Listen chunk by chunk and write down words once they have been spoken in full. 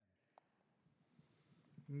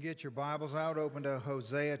You can get your Bibles out, open to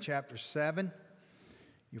Hosea chapter 7.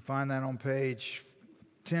 You find that on page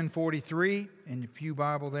 1043 in your pew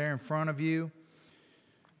Bible there in front of you.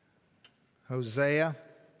 Hosea,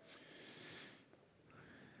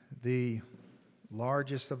 the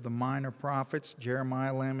largest of the minor prophets: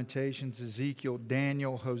 Jeremiah, Lamentations, Ezekiel,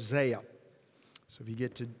 Daniel, Hosea. So if you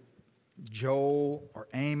get to Joel or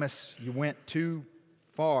Amos, you went too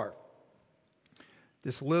far.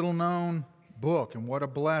 This little known book, and what a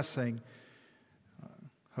blessing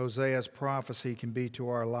Hosea's prophecy can be to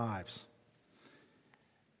our lives.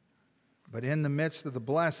 But in the midst of the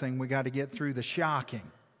blessing, we got to get through the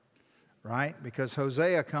shocking, right? Because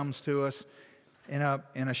Hosea comes to us in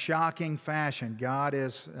a shocking fashion. God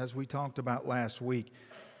is, as we talked about last week,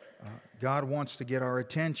 God wants to get our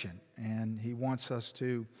attention, and He wants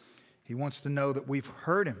to know that we've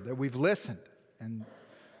heard Him, that we've listened.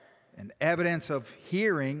 And evidence of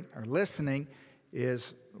hearing or listening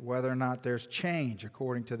is whether or not there's change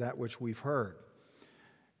according to that which we've heard.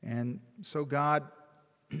 And so God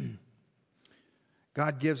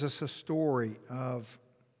gives us a story of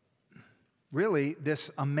really this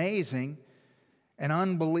amazing and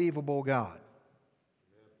unbelievable God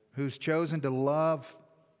who's chosen to love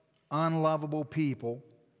unlovable people.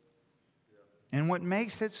 And what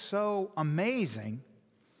makes it so amazing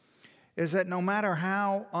is that no matter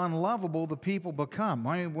how unlovable the people become,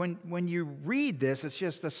 I mean, when you read this, it's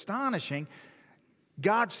just astonishing.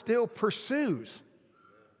 God still pursues,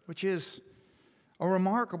 which is a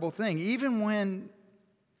remarkable thing. Even when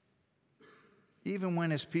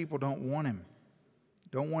His people don't want Him,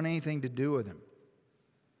 don't want anything to do with Him,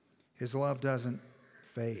 His love doesn't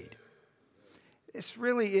fade. This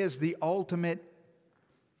really is the ultimate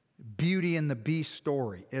Beauty and the Beast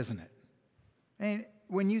story, isn't it? And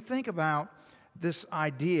when you think about this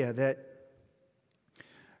idea that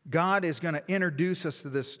God is going to introduce us to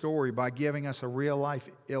this story by giving us a real-life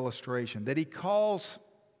illustration, that He calls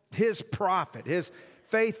His prophet, His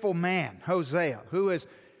faithful man, Hosea, who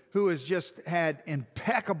has just had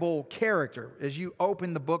impeccable character. As you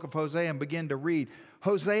open the book of Hosea and begin to read,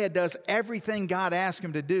 Hosea does everything God asked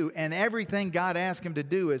him to do, and everything God asked him to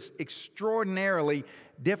do is extraordinarily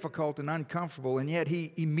difficult and uncomfortable, and yet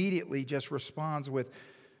he immediately just responds with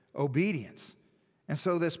obedience. And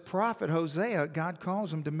so this prophet Hosea, God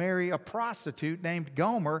calls him to marry a prostitute named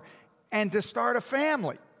Gomer and to start a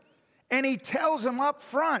family. And He tells him up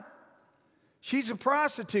front, she's a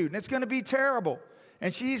prostitute and it's going to be terrible.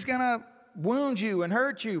 And she's going to wound you and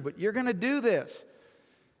hurt you, but you're going to do this.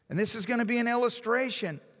 And this is going to be an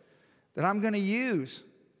illustration that I'm going to use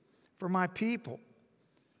for my people.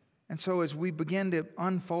 And so as we begin to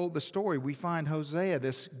unfold the story, we find Hosea,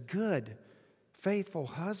 this good, faithful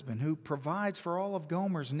husband who provides for all of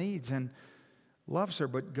Gomer's needs and loves her.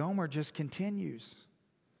 But Gomer just continues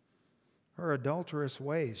her adulterous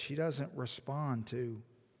ways. She doesn't respond to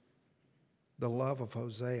the love of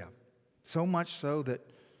Hosea. So much so that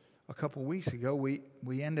a couple weeks ago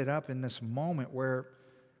we ended up in this moment where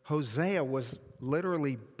Hosea was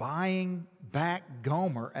literally buying back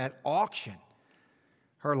Gomer at auction.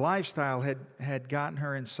 Her lifestyle had gotten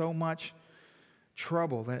her in so much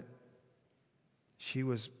trouble that she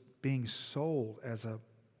was being sold as a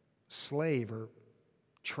slave or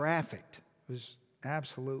trafficked. It was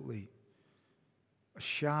absolutely a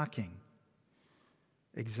shocking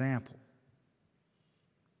example.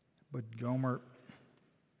 But Gomer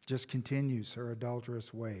just continues her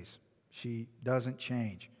adulterous ways. She doesn't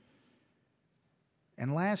change.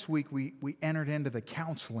 And last week we entered into the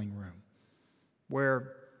counseling room,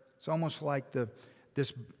 where it's almost like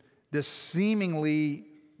this seemingly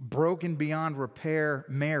broken beyond repair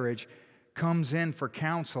marriage comes in for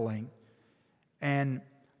counseling, and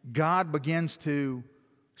God begins to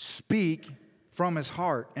speak from His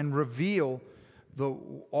heart and reveal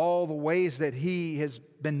all the ways that He has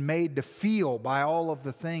been made to feel by all of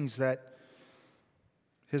the things that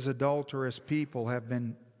His adulterous people have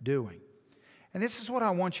been doing. And this is what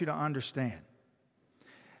I want you to understand,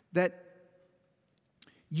 that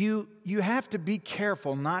you have to be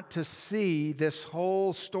careful not to see this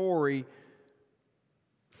whole story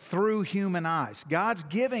through human eyes. God's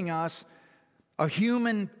giving us a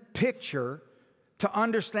human picture to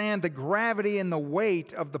understand the gravity and the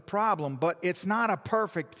weight of the problem, but it's not a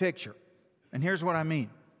perfect picture. And here's what I mean.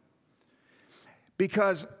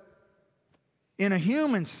 Because in a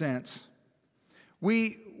human sense,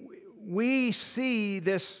 we see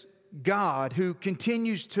this God who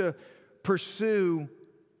continues to pursue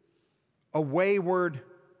a wayward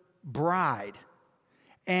bride.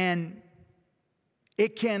 And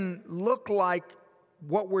it can look like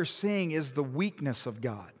what we're seeing is the weakness of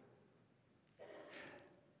God.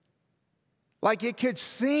 Like it could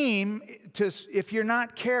seem, if you're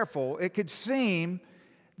not careful, it could seem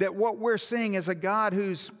that what we're seeing is a God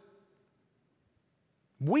who's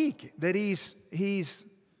weak, that he's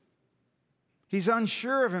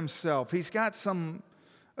unsure of himself. He's got some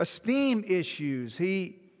esteem issues.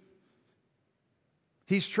 He's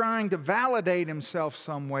trying to validate himself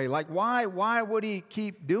some way. Like why would he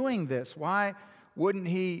keep doing this? Why wouldn't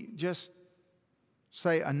he just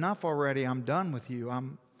say, enough already, I'm done with you.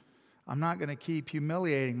 I'm not going to keep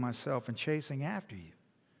humiliating myself and chasing after you.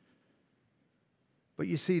 But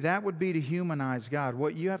you see, that would be to humanize God.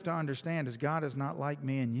 What you have to understand is God is not like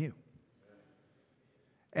me and you.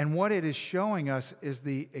 And what it is showing us is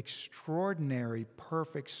the extraordinary,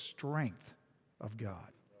 perfect strength of God.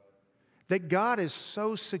 That God is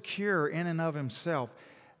so secure in and of himself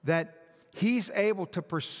that he's able to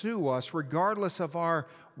pursue us regardless of our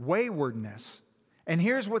waywardness. And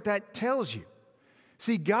here's what that tells you.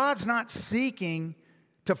 See, God's not seeking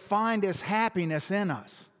to find his happiness in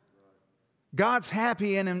us. God's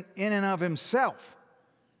happy in and of himself.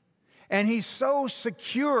 And he's so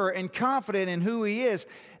secure and confident in who he is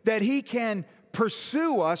that he can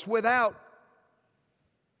pursue us without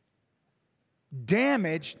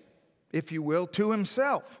damage, if you will, to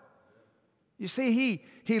himself. You see,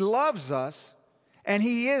 he loves us, and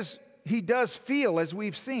he does feel, as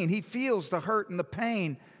we've seen, he feels the hurt and the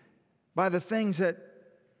pain by the things that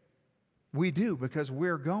we do because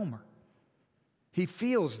we're Gomer. He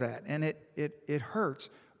feels that, and it hurts,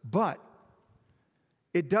 but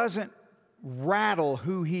it doesn't rattle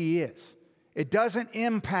who he is. It doesn't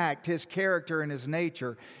impact his character and his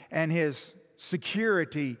nature and his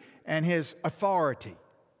security and his authority.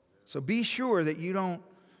 So be sure that you don't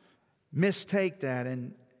mistake that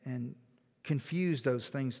and confuse those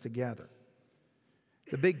things together.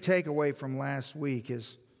 The big takeaway from last week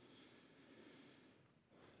is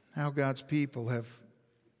how God's people have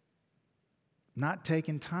not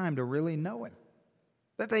taken time to really know him.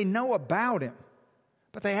 That they know about him,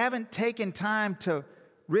 but they haven't taken time to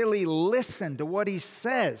really listen to what he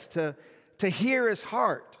says, to hear his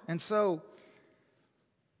heart. And so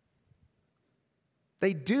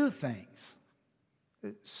they do things.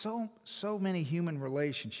 So many human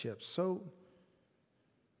relationships, so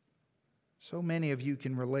many of you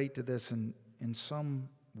can relate to this in some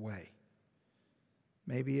way.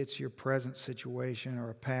 Maybe it's your present situation or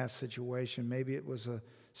a past situation. Maybe it was a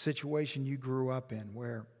situation you grew up in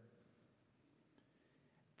where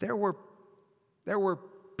there were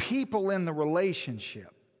people in the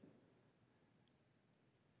relationship,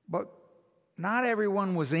 but not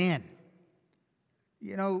everyone was in.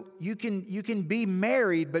 You know, you can be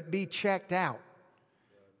married but be checked out.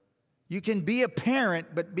 You can be a parent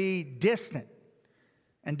but be distant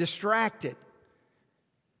and distracted.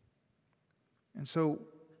 And so,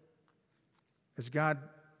 as God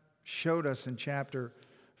showed us in chapter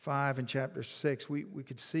 5 and chapter 6, we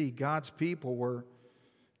could see God's people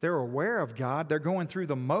they're aware of God. They're going through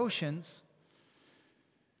the motions.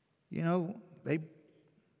 You know,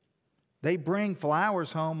 they bring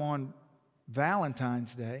flowers home on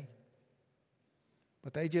Valentine's Day,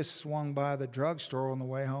 but they just swung by the drugstore on the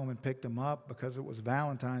way home and picked them up because it was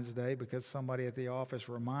Valentine's Day, because somebody at the office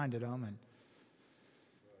reminded them, and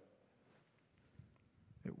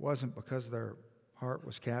it wasn't because their heart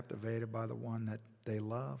was captivated by the one that they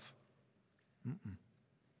love.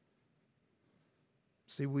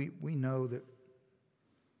 See, we know that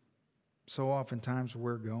so oftentimes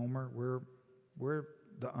we're Gomer. We're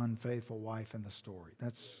the unfaithful wife in the story.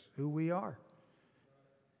 That's who we are.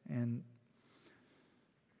 And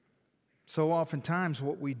so oftentimes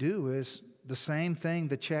what we do is the same thing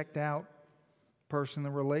the checked out person in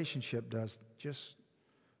the relationship does.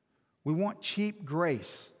 We want cheap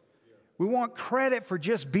grace. We want credit for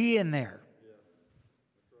just being there.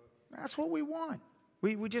 That's what we want.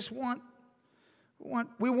 We just want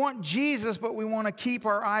Jesus, but we want to keep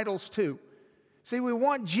our idols too. See, we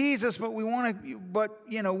want Jesus, but we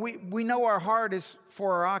know our heart is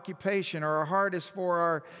for our occupation, or our heart is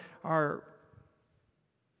for our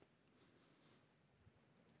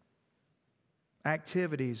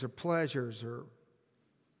activities or pleasures or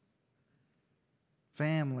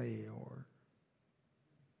family or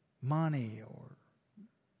money or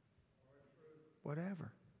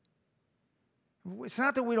whatever. It's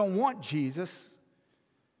not that we don't want Jesus.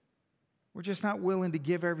 We're just not willing to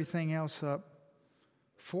give everything else up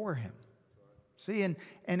for him. See, and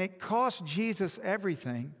it cost Jesus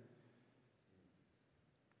everything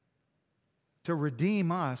to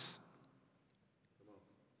redeem us.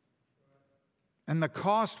 And the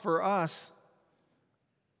cost for us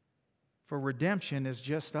for redemption is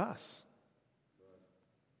just us.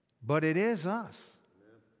 but it is us.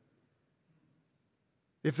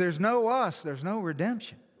 If there's no us, there's no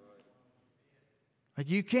redemption. Like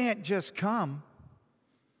you can't just come.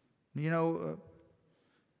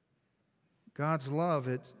 God's love,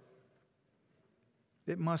 it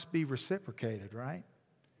must be reciprocated, right?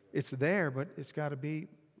 It's there, but it's got to be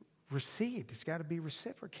received. It's got to be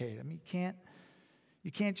reciprocated. I mean,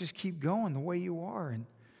 you can't just keep going the way you are.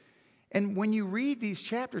 And when you read these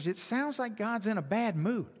chapters, it sounds like God's in a bad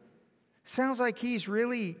mood. It sounds like he's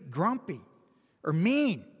really grumpy or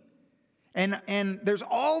mean. And there's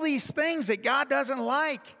all these things that God doesn't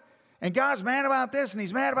like. And God's mad about this, and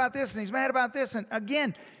he's mad about this, and he's mad about this. And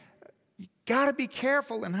again, you got to be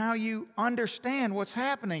careful in how you understand what's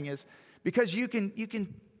happening, is because you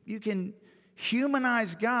can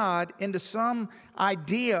humanize God into some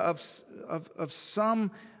idea of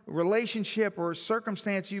some relationship or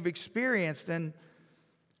circumstance you've experienced, and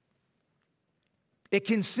it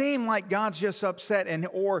can seem like God's just upset,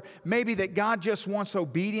 or maybe that God just wants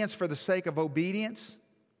obedience for the sake of obedience.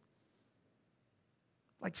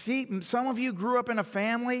 Like, see, some of you grew up in a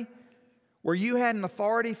family where you had an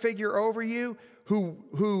authority figure over you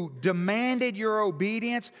who demanded your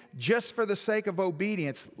obedience just for the sake of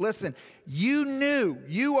obedience. Listen,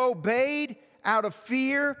 you obeyed out of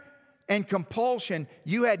fear and compulsion.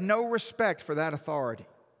 You had no respect for that authority.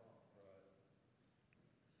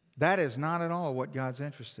 That is not at all what God's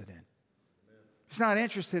interested in. He's not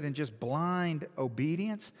interested in just blind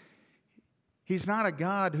obedience. He's not a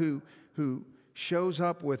God who shows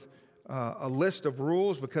up with a list of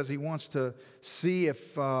rules because he wants to see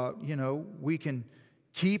if we can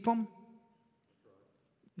keep them.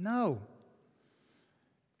 No.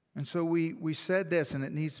 And so we said this, and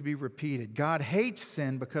it needs to be repeated. God hates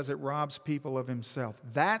sin because it robs people of himself.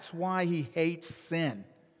 That's why he hates sin.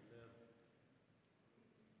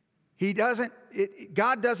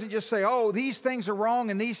 God doesn't just say, oh, these things are wrong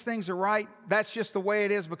and these things are right. That's just the way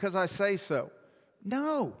it is because I say so.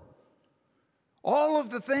 No. All of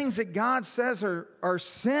the things that God says are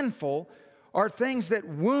sinful are things that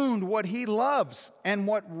wound what he loves and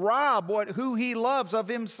what rob who he loves of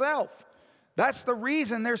himself. That's the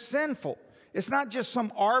reason they're sinful. It's not just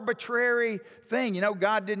some arbitrary thing.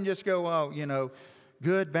 God didn't just go,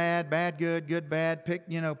 good, bad, good, bad,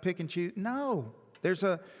 pick and choose. No, there's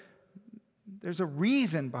a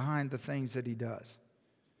reason behind the things that he does.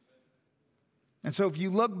 And so if you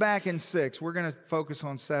look back in 6, we're going to focus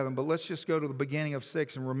on 7, but let's just go to the beginning of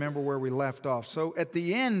 6 and remember where we left off. So at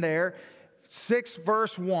the end there, 6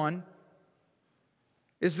 verse 1,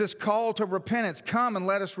 is this call to repentance. Come and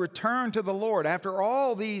let us return to the Lord after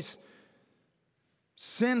all these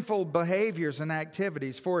sinful behaviors and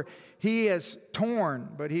activities. For he has torn,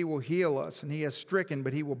 but he will heal us. And he has stricken,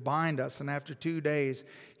 but he will bind us. And after 2 days,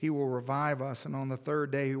 he will revive us. And on the third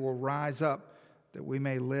day, he will rise up that we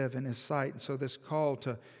may live in his sight. And so this call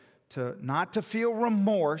to not to feel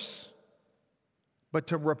remorse, but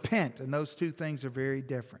to repent. And those two things are very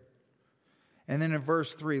different. And then in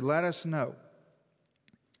verse 3, let us know.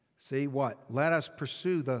 See what? Let us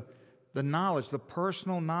pursue the knowledge, the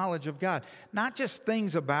personal knowledge of God. Not just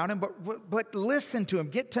things about him, but listen to him.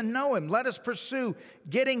 Get to know him. Let us pursue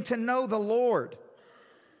getting to know the Lord.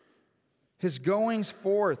 His goings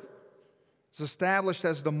forth is established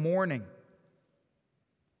as the morning,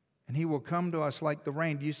 and he will come to us like the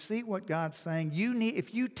rain. Do you see what God's saying?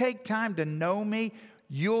 If you take time to know me,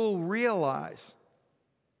 you'll realize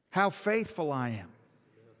how faithful I am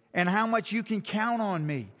and how much you can count on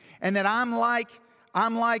me. And that I'm like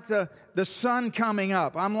the sun coming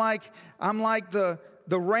up. I'm like the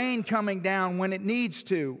rain coming down when it needs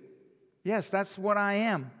to. Yes, that's what I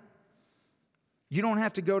am. You don't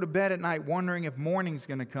have to go to bed at night wondering if morning's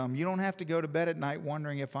going to come. You don't have to go to bed at night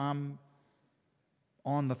wondering if I'm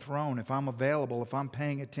on the throne, if I'm available, if I'm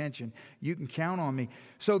paying attention. You can count on me.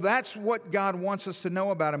 So that's what God wants us to know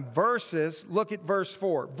about him. Verses, look at verse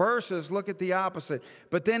 4. Verses, look at the opposite.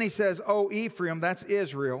 But then he says, O Ephraim, that's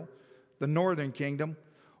Israel, the northern kingdom,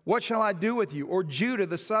 what shall I do with you? Or Judah,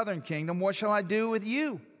 the southern kingdom, what shall I do with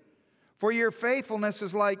you? For your faithfulness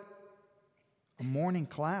is like a morning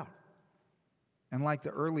cloud, and like the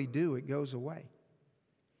early dew, it goes away.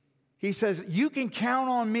 He says, you can count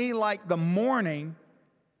on me like the morning,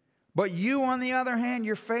 but you, on the other hand,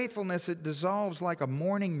 your faithfulness, it dissolves like a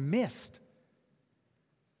morning mist.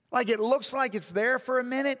 Like it looks like it's there for a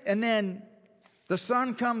minute, and then the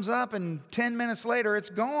sun comes up, and 10 minutes later, it's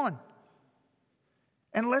gone.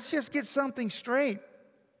 And let's just get something straight.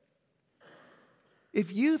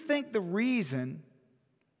 If you think the reason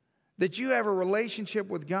that you have a relationship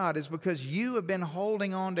with God is because you have been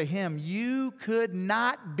holding on to him, you could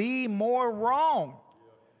not be more wrong.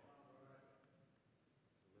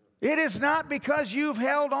 It is not because you've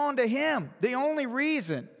held on to Him. The only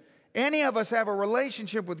reason any of us have a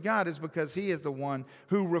relationship with God is because He is the one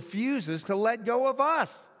who refuses to let go of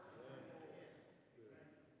us.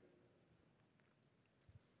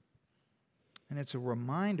 And it's a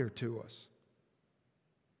reminder to us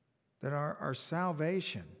that our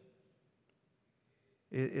salvation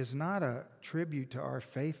is not a tribute to our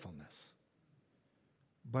faithfulness,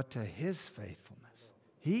 but to His faithfulness.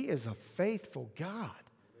 He is a faithful God.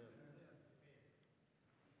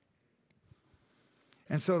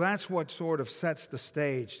 And so that's what sort of sets the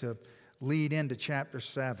stage to lead into chapter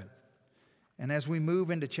 7. And as we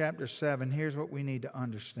move into chapter 7, here's what we need to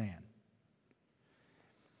understand.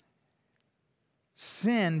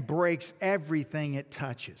 Sin breaks everything it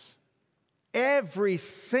touches. Every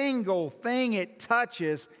single thing it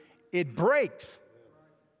touches, it breaks.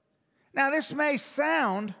 Now, this may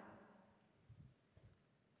sound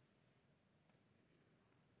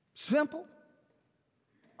simple.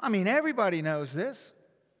 I mean, everybody knows this.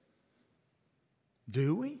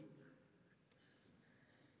 Do we?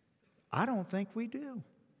 I don't think we do.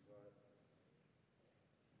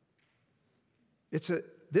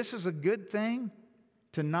 This is a good thing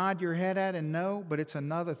to nod your head at and know, but it's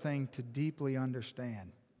another thing to deeply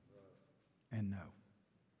understand and know.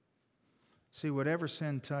 See, whatever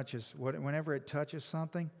sin touches, whenever it touches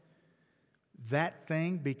something, that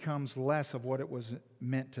thing becomes less of what it was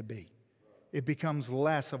meant to be. It becomes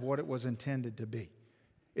less of what it was intended to be.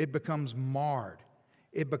 It becomes marred.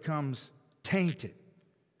 It becomes tainted.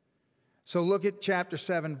 So look at chapter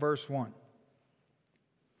 7, verse 1.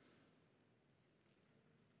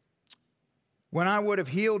 When I would have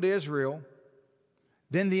healed Israel,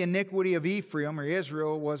 then the iniquity of Ephraim, or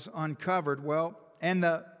Israel, was uncovered. Well, and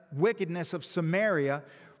the wickedness of Samaria,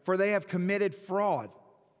 for they have committed fraud.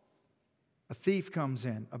 A thief comes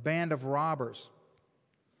in, a band of robbers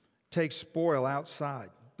takes spoil outside.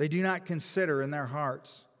 They do not consider in their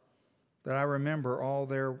hearts that I remember all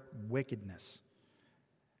their wickedness.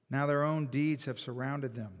 Now their own deeds have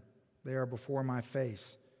surrounded them. They are before my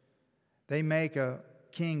face. They make a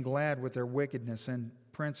king glad with their wickedness and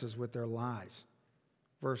princes with their lies.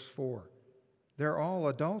 Verse 4. They're all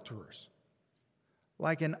adulterers.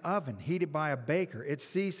 Like an oven heated by a baker, it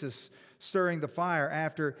ceases stirring the fire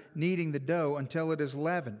after kneading the dough until it is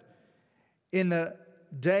leavened. In the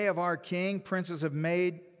day of our king, princes have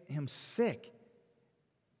made him sick.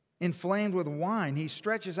 Inflamed with wine, he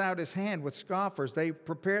stretches out his hand with scoffers. They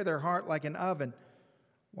prepare their heart like an oven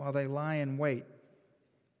while they lie in wait.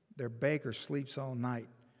 Their baker sleeps all night.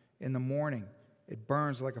 In the morning, it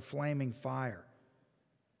burns like a flaming fire.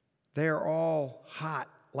 They are all hot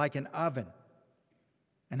like an oven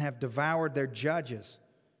and have devoured their judges,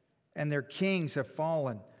 and their kings have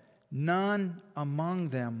fallen. None among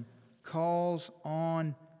them calls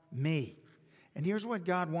on me. And here's what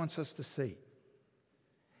God wants us to see.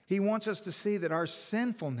 He wants us to see that our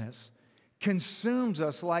sinfulness consumes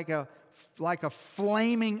us like a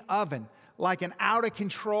flaming oven, like an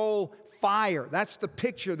out-of-control fire. That's the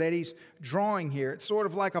picture that he's drawing here. It's sort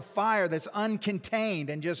of like a fire that's uncontained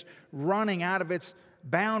and just running out of its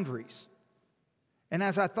boundaries. And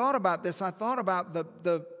as I thought about this, I thought about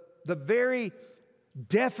the very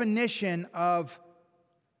definition of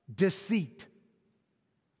deceit.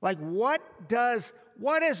 Like what is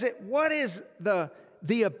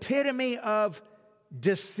the epitome of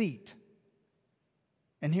deceit?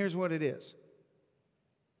 And here's what it is.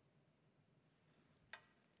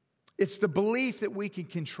 It's the belief that we can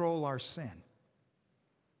control our sin.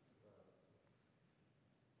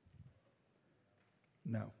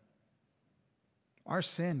 No. Our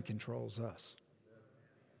sin controls us.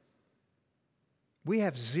 We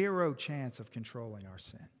have zero chance of controlling our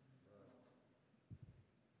sin.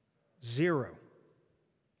 Zero.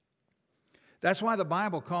 That's why the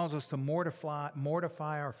Bible calls us to mortify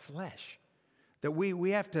our flesh. That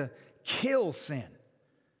we have to kill sin.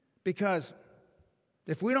 Because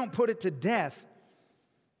if we don't put it to death,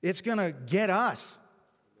 it's going to get us.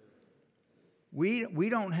 We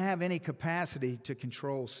don't have any capacity to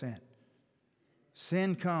control sin.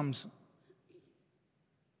 Sin comes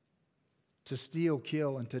to steal,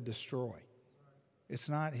 kill, and to destroy. It's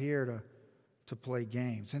not here to play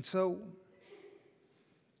games. And so,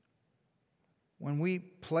 when we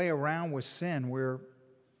play around with sin, we're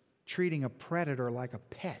treating a predator like a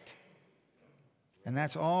pet. And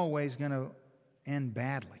that's always going to end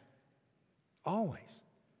badly. Always.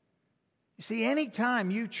 You see,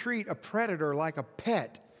 anytime you treat a predator like a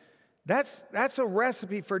pet, that's a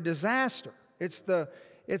recipe for disaster. It's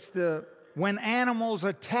the when animals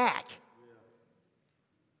attack.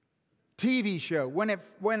 TV show.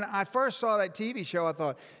 When I first saw that TV show, I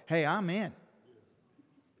thought, hey, I'm in.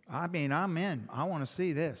 I'm in. I want to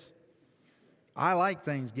see this. I like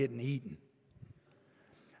things getting eaten.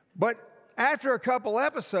 But after a couple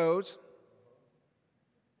episodes,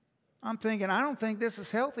 I'm thinking, I don't think this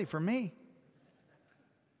is healthy for me.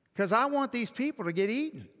 Because I want these people to get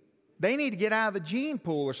eaten. They need to get out of the gene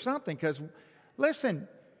pool or something. Because, listen,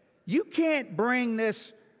 you can't bring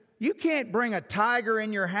a tiger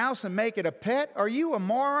in your house and make it a pet. Are you a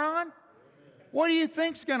moron? What do you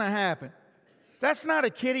think's going to happen? That's not a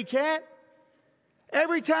kitty cat.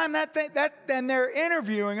 Every time then they're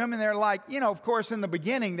interviewing them, and they're like, of course, in the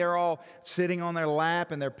beginning, they're all sitting on their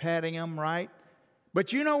lap and they're petting them, right?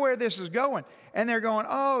 But you know where this is going. And they're going,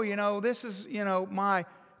 oh, this is, my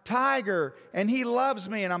tiger, and he loves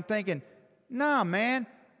me. And I'm thinking, nah, man.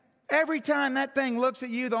 Every time that thing looks at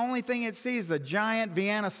you, the only thing it sees is a giant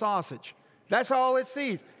Vienna sausage. That's all it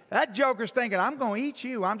sees. That joker's thinking, I'm going to eat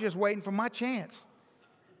you. I'm just waiting for my chance.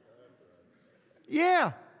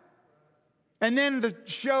 Yeah. And then the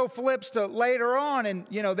show flips to later on, and,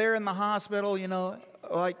 they're in the hospital,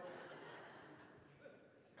 like,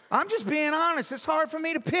 I'm just being honest. It's hard for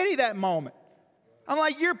me to pity that moment. I'm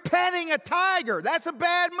like, you're petting a tiger. That's a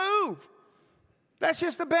bad move. That's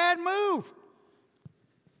just a bad move.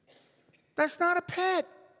 That's not a pet.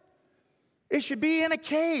 It should be in a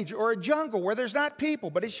cage or a jungle where there's not people,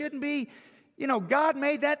 but it shouldn't be, God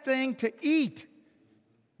made that thing to eat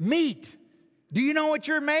meat. Do you know what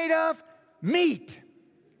you're made of? Meat.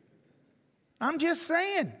 I'm just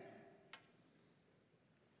saying.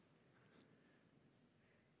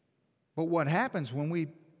 But what happens when we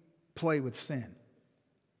play with sin?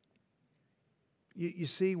 You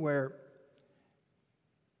see where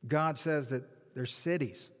God says that their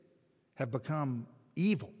cities have become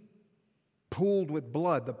evil, pooled with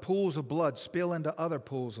blood. The pools of blood spill into other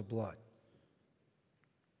pools of blood.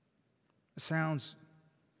 It sounds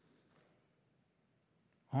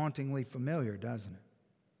hauntingly familiar, doesn't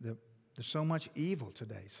it? There's so much evil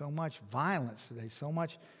today, so much violence today, so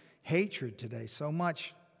much hatred today, so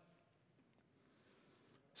much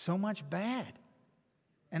bad.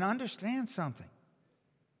 And understand something.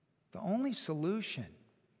 The only solution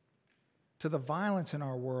to the violence in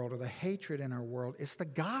our world or the hatred in our world is the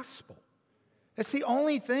gospel. It's the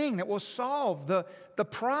only thing that will solve the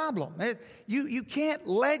problem. You can't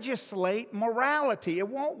legislate morality. It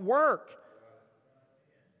won't work.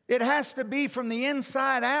 It has to be from the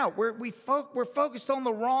inside out. We're focused on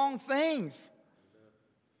the wrong things.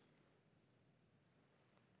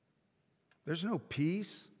 There's no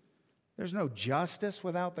peace. There's no justice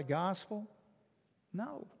without the gospel.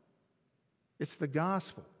 No. It's the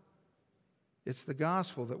gospel. It's the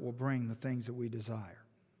gospel that will bring the things that we desire.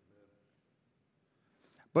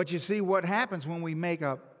 But you see what happens when we make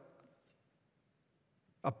a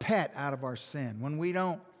pet out of our sin. When we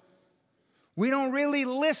don't really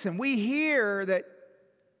listen. We hear that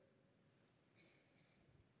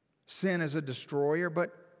sin is a destroyer,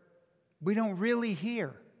 but we don't really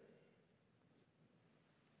hear.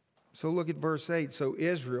 So look at verse 8. So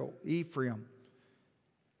Israel, Ephraim,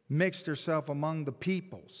 mixed herself among the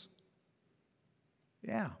peoples.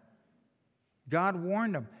 Yeah. God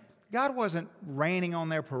warned them. God wasn't raining on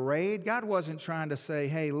their parade. God wasn't trying to say,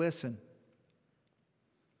 hey, listen,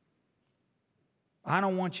 I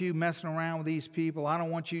don't want you messing around with these people. I don't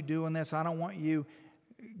want you doing this. I don't want you.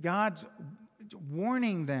 God's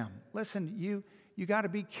warning them. Listen, you got to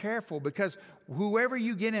be careful, because whoever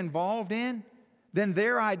you get involved in, then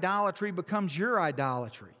their idolatry becomes your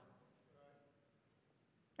idolatry.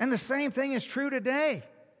 And the same thing is true today.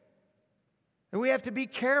 And we have to be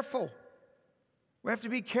careful. We have to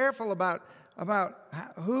be careful about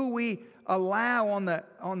who we allow on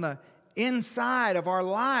the inside of our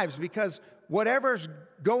lives, because whatever's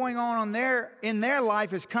going on in their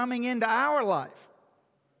life is coming into our life.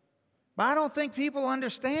 But I don't think people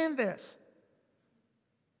understand this.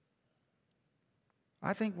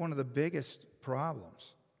 I think one of the biggest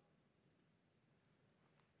problems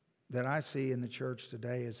that I see in the church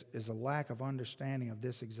today is a lack of understanding of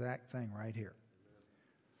this exact thing right here.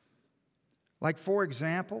 Like, for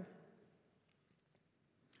example,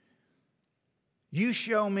 you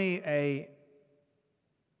show me a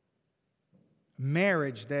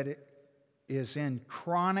marriage that is in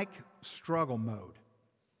chronic struggle mode,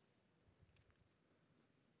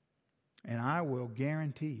 and I will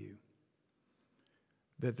guarantee you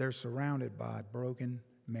that they're surrounded by broken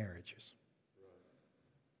marriages.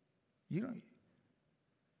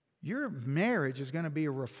 Your marriage is going to be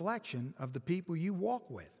a reflection of the people you walk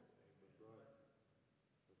with.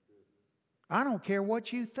 I don't care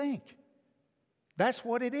what you think. That's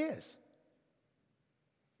what it is.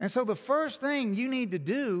 And so the first thing you need to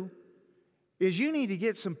do is you need to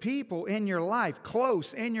get some people in your life,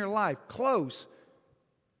 close,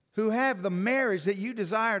 who have the marriage that you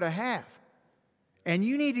desire to have. And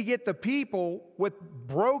you need to get the people with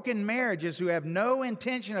broken marriages who have no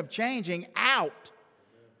intention of changing out.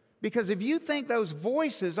 Because if you think those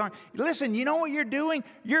voices aren't... Listen, you know what you're doing?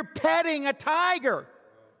 You're petting a tiger.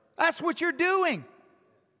 That's what you're doing.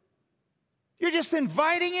 You're just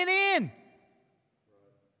inviting it in.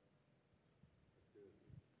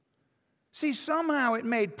 See, somehow it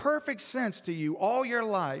made perfect sense to you all your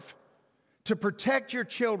life to protect your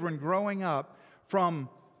children growing up from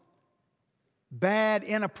bad,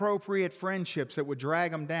 inappropriate friendships that would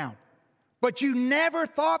drag them down. But you never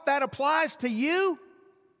thought that applies to you?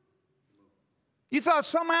 You thought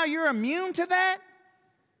somehow you're immune to that?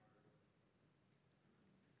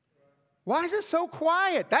 Why is it so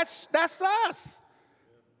quiet? That's us.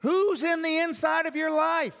 Who's in the inside of your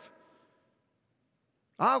life?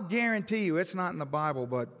 I'll guarantee you it's not in the Bible,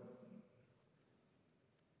 but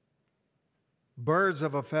birds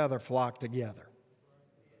of a feather flock together.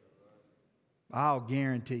 I'll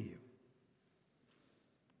guarantee you.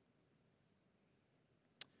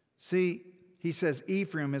 See, he says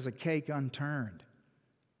Ephraim is a cake unturned.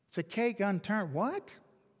 It's a cake unturned. What?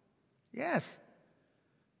 Yes.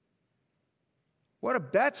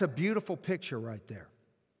 That's a beautiful picture right there.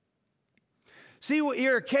 See,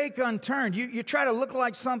 you're a cake unturned. You try to look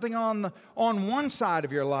like something on one side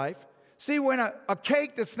of your life. See, when a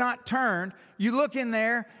cake that's not turned, you look in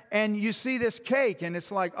there and you see this cake, and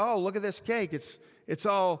it's like, oh, look at this cake.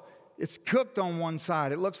 It's cooked on one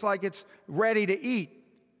side. It looks like it's ready to eat.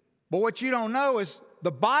 But what you don't know is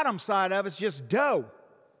the bottom side of it's just dough.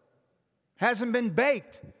 Hasn't been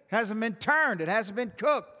baked. Hasn't been turned. It hasn't been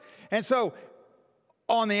cooked. And so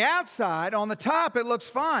on the outside, on the top, it looks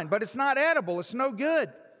fine, but it's not edible. It's no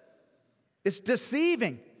good. It's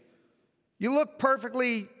deceiving. You look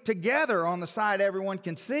perfectly together on the side everyone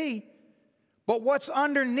can see, but what's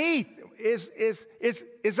underneath is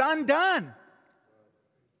undone.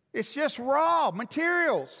 It's just raw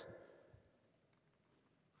materials.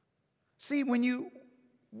 See,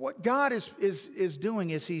 what God is doing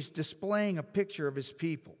is He's displaying a picture of His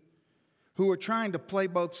people who are trying to play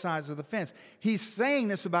both sides of the fence. He's saying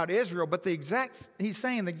this about Israel, but He's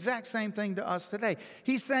saying the exact same thing to us today.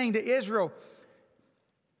 He's saying to Israel,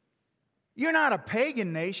 you're not a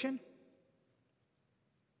pagan nation,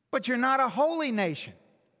 but you're not a holy nation.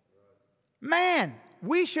 Man,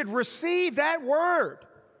 we should receive that word.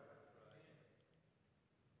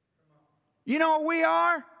 You know what we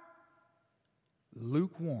are?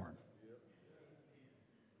 Lukewarm.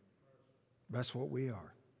 That's what we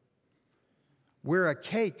are. We're a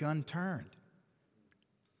cake unturned.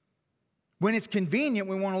 When it's convenient,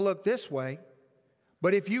 we want to look this way.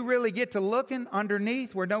 But if you really get to looking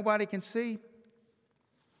underneath where nobody can see,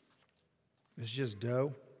 it's just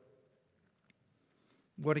dough.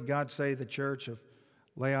 What did God say to the church of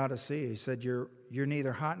Laodicea? He said, you're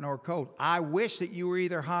neither hot nor cold. I wish that you were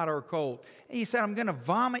either hot or cold. And He said, I'm going to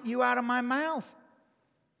vomit you out of my mouth.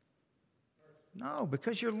 No,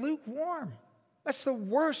 because you're lukewarm. That's the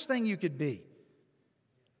worst thing you could be.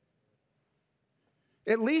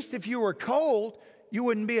 At least if you were cold, you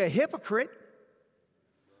wouldn't be a hypocrite.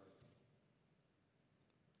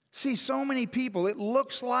 See, so many people, it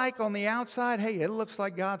looks like on the outside, hey, it looks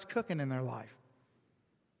like God's cooking in their life.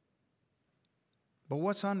 But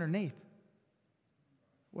what's underneath?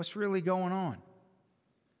 What's really going on?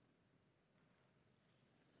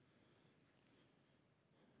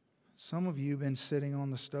 Some of you have been sitting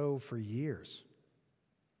on the stove for years.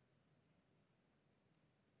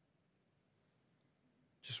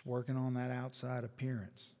 Just working on that outside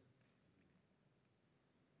appearance.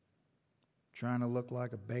 Trying to look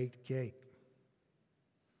like a baked cake.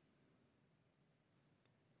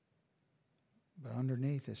 But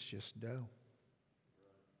underneath it's just dough.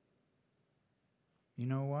 You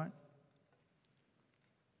know what?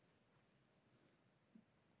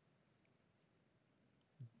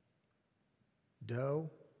 Dough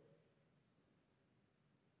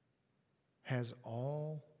has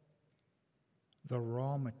all the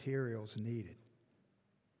raw materials needed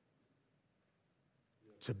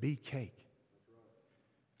to be cake.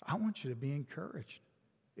 I want you to be encouraged.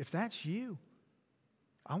 If that's you,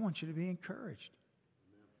 I want you to be encouraged.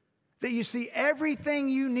 That you see everything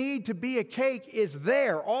you need to be a cake is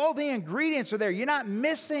there. All the ingredients are there. You're not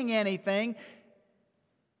missing anything.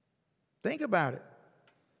 Think about it.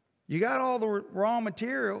 You got all the raw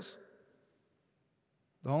materials.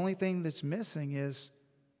 The only thing that's missing is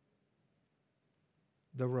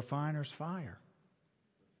the refiner's fire.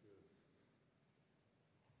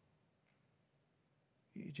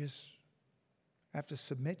 You just have to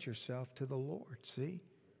submit yourself to the Lord, see?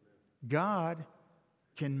 God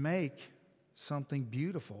can make something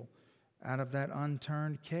beautiful out of that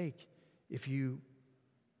unturned cake if you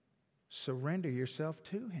surrender yourself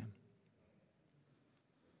to Him.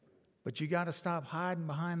 But you got to stop hiding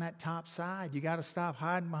behind that top side. You got to stop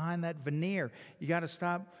hiding behind that veneer. You got to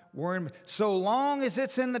stop worrying. So long as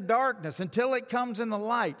it's in the darkness, until it comes in the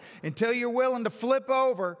light, until you're willing to flip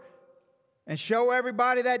over and show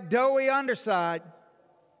everybody that doughy underside,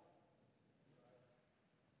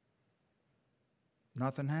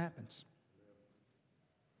 nothing happens.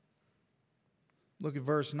 Look at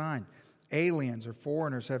verse 9. Aliens or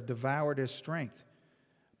foreigners have devoured his strength,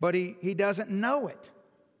 but he doesn't know it.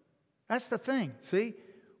 That's the thing, see?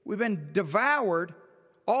 We've been devoured.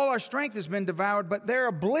 All our strength has been devoured, but they're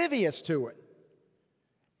oblivious to it.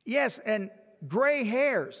 Yes, and gray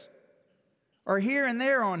hairs are here and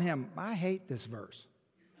there on him. I hate this verse.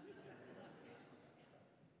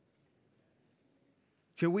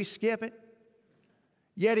 Should we skip it?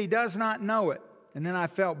 Yet he does not know it. And then I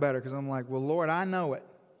felt better because I'm like, well, Lord, I know it.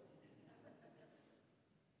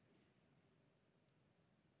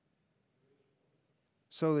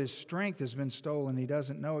 So his strength has been stolen. He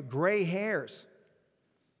doesn't know it. Gray hairs.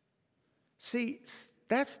 See,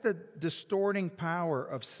 that's the distorting power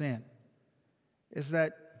of sin. Is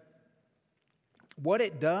that what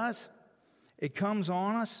it does, it comes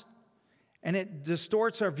on us and it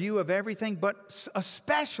distorts our view of everything, but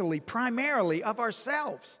especially, primarily, of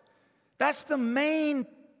ourselves. That's the main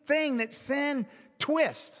thing that sin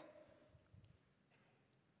twists.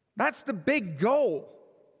 That's the big goal.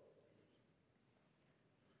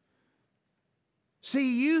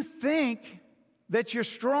 See, you think that you're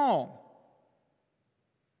strong,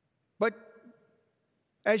 but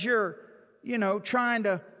as you're, trying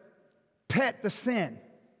to pet the sin,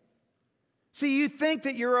 see, you think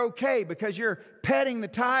that you're okay because you're petting the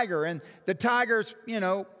tiger and the tiger's,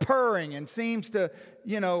 purring and seems to,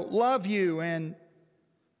 love you. And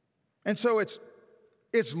so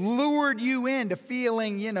it's lured you into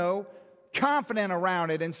feeling, confident around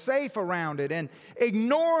it and safe around it and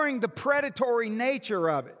ignoring the predatory nature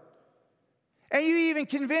of it. And you even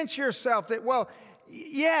convince yourself that, well,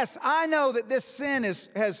 yes, I know that this sin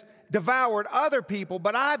has devoured other people,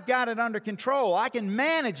 but I've got it under control. I can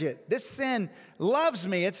manage it. This sin loves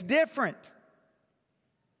me. It's different.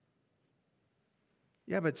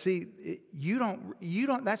 Yeah, but see, you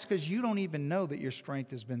don't, that's because you don't even know that your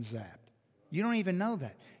strength has been zapped. You don't even know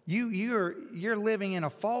that. You're living in a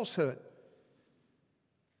falsehood.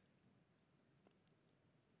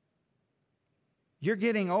 You're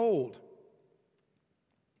getting old,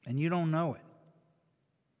 and you don't know it.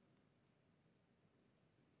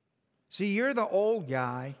 See, you're the old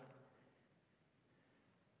guy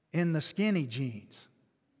in the skinny jeans.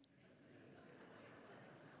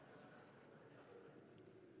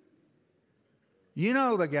 You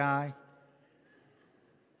know the guy.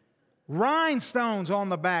 Rhinestones on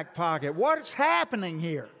the back pocket. What's happening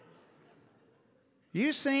here?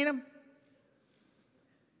 You seen him?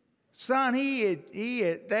 Son,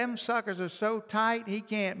 them suckers are so tight he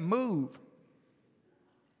can't move.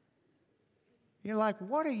 You're like,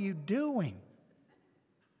 what are you doing?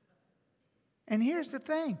 And here's the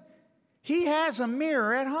thing. He has a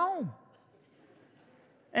mirror at home.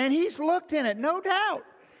 And he's looked in it, no doubt.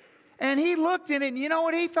 And he looked in it, and you know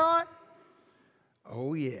what he thought?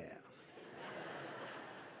 Oh, yeah.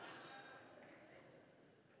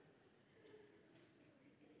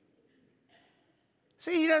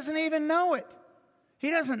 See, he doesn't even know it. He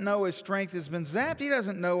doesn't know his strength has been zapped. He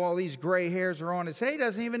doesn't know all these gray hairs are on his head. He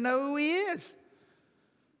doesn't even know who he is.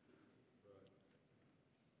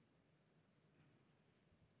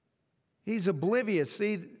 He's oblivious.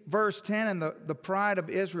 See, verse 10, and the pride of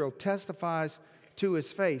Israel testifies to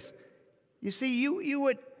his face. You see,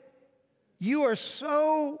 you are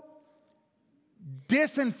so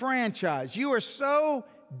disenfranchised. You are so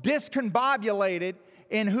discombobulated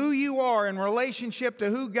in who you are in relationship to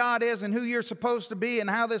who God is and who you're supposed to be and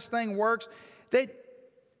how this thing works, that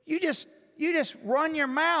you just run your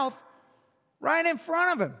mouth right in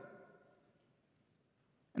front of him.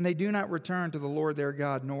 And they do not return to the Lord their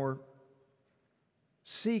God, nor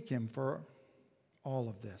seek him for all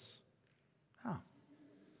of this. Oh.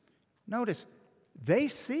 Notice, they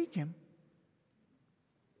seek him,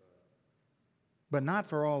 but not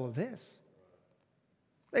for all of this.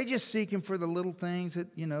 They just seek him for the little things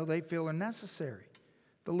that, they feel are necessary.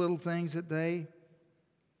 The little things that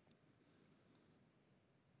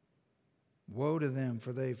woe to them,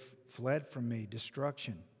 for they've fled from me,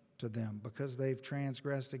 destruction to them, because they've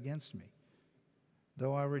transgressed against me.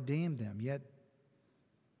 Though I redeemed them, yet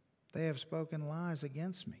They have spoken lies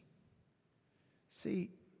against me. See,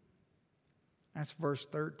 that's verse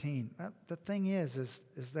 13. The thing is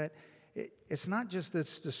that it's not just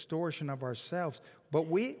this distortion of ourselves, but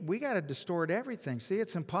we got to distort everything. See,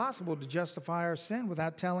 it's impossible to justify our sin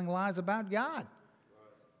without telling lies about God.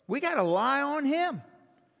 We got to lie on Him.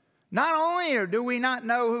 Not only do we not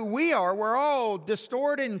know who we are, we're all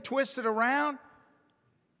distorted and twisted around.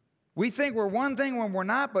 We think we're one thing when we're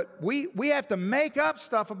not, but we have to make up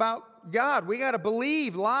stuff about God. We got to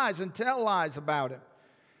believe lies and tell lies about Him.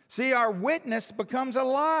 See, our witness becomes a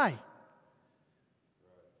lie.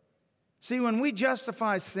 See, when we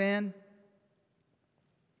justify sin,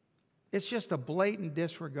 it's just a blatant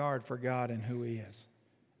disregard for God and who He is.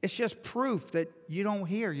 It's just proof that you don't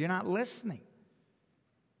hear, you're not listening.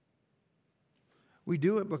 We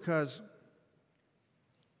do it because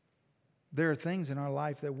there are things in our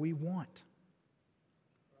life that we want.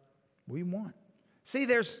 We want. See,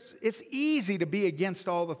 it's easy to be against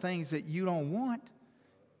all the things that you don't want.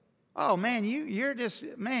 Oh man, you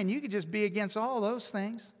could just be against all those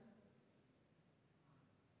things.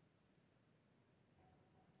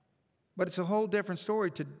 But it's a whole different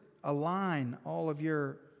story to align all of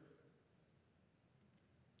your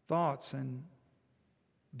thoughts and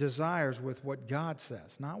desires with what God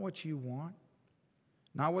says, not what you want,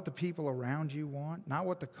 not what the people around you want, not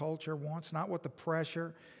what the culture wants, not what the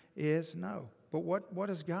pressure is, no. But what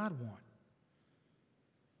does God want?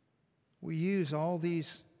 We use all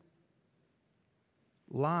these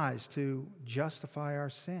lies to justify our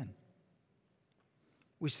sin.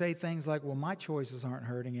 We say things like, well, my choices aren't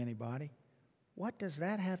hurting anybody. What does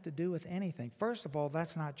that have to do with anything? First of all,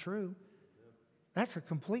 that's not true. That's a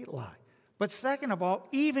complete lie. But second of all,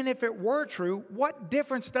 even if it were true, what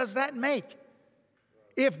difference does that make?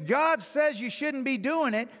 If God says you shouldn't be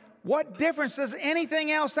doing it, what difference does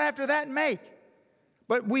anything else after that make?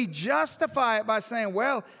 But we justify it by saying,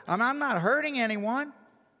 well, I'm not hurting anyone.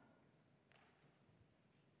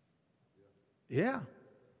 Yeah.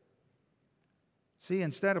 See,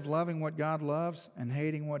 instead of loving what God loves and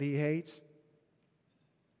hating what He hates,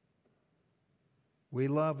 we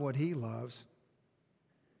love what He loves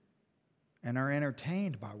and are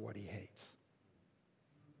entertained by what He hates.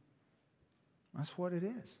 That's what it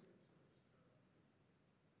is.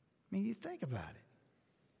 I mean, you think about it.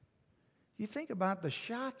 You think about the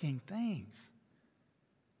shocking things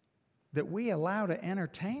that we allow to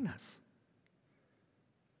entertain us,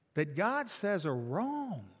 that God says are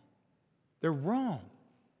wrong. They're wrong.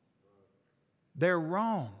 They're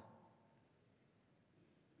wrong.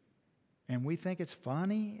 And we think it's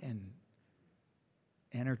funny and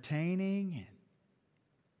entertaining.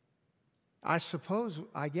 And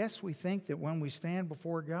I guess we think that when we stand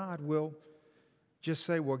before God, we'll just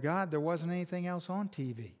say, well, God, there wasn't anything else on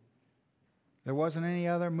TV. There wasn't any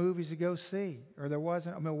other movies to go see. Or there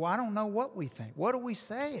wasn't, I don't know what we think. What are we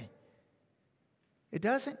saying? It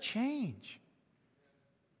doesn't change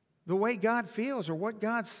the way God feels or what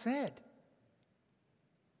God said.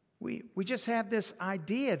 We just have this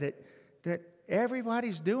idea that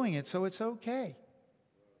everybody's doing it, so it's okay.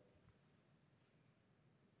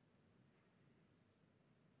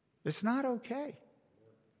 It's not okay.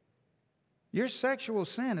 Your sexual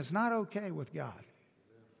sin is not okay with God.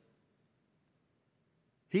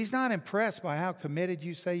 He's not impressed by how committed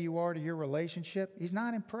you say you are to your relationship. He's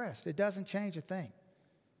not impressed. It doesn't change a thing.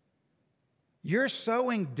 You're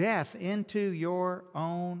sowing death into your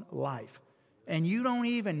own life, and you don't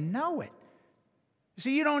even know it.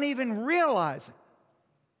 See, you don't even realize it.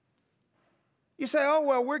 You say, oh,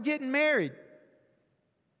 well, we're getting married.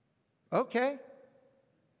 Okay.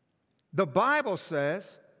 The Bible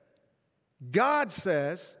says, God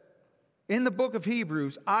says, in the book of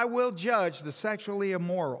Hebrews, I will judge the sexually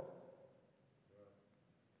immoral.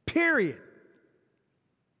 Period.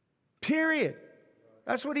 Period.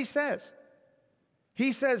 That's what He says.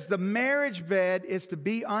 He says the marriage bed is to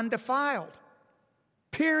be undefiled.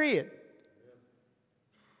 Period.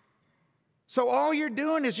 So all you're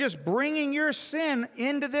doing is just bringing your sin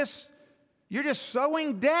into this. You're just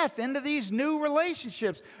sowing death into these new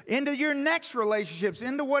relationships, into your next relationships,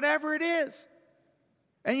 into whatever it is.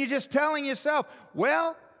 And you're just telling yourself,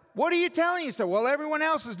 well, what are you telling yourself? Well, everyone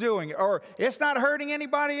else is doing it, or it's not hurting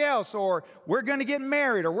anybody else, or we're going to get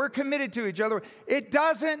married, or we're committed to each other. It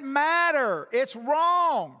doesn't matter. It's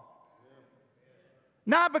wrong.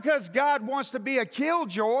 Not because God wants to be a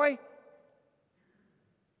killjoy,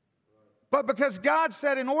 but because God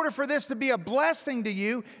said in order for this to be a blessing to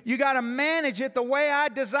you, you got to manage it the way I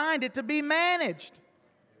designed it to be managed.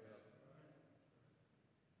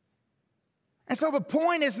 And so the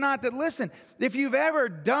point is not that, listen, if you've ever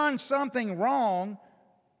done something wrong,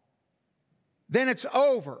 then it's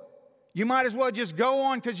over. You might as well just go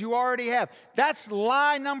on because you already have. That's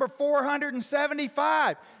lie number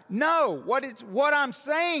 475. No, what I'm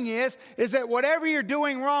saying is that whatever you're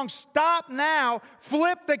doing wrong, stop now,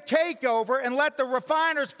 flip the cake over, and let the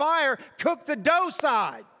refiner's fire cook the dough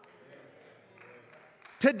side.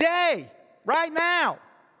 Today, right now.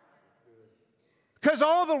 Because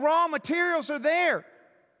all the raw materials are there.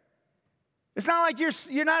 It's not like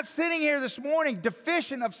you're not sitting here this morning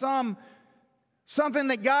deficient of something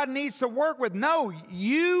that God needs to work with. No,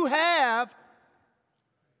 you have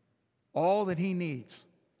all that He needs.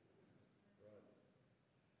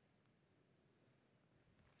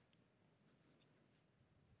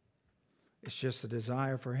 It's just a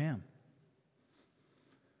desire for Him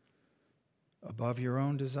above your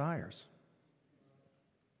own desires.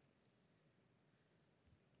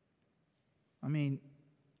 I mean,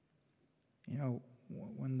 you know,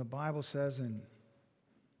 when the Bible says in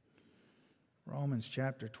Romans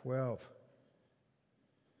chapter 12,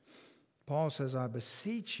 Paul says, I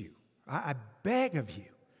beseech you, I beg of you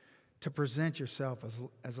to present yourself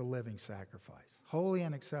as a living sacrifice, holy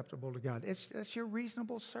and acceptable to God. That's your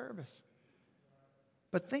reasonable service.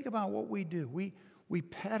 But think about what we do. We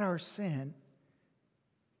pet our sin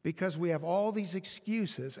because we have all these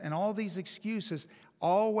excuses, and all these excuses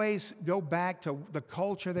always go back to the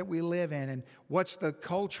culture that we live in and what's the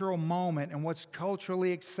cultural moment and what's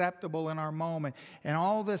culturally acceptable in our moment and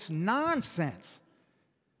all this nonsense.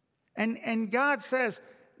 And God says,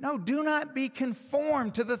 no, do not be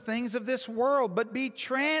conformed to the things of this world, but be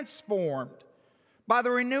transformed by the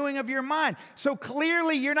renewing of your mind. So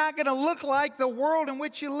clearly you're not going to look like the world in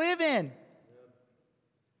which you live in.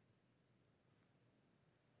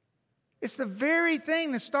 It's the very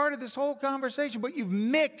thing that started this whole conversation, but you've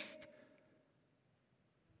mixed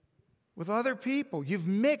with other people. You've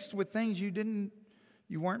mixed with things you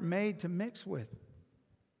weren't made to mix with.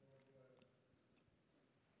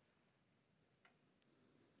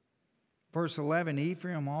 Verse 11,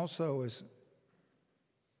 Ephraim also is,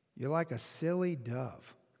 you're like a silly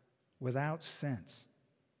dove without sense.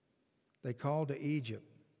 They call to Egypt.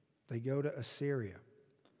 They go to Assyria.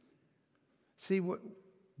 See, what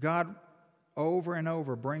God over and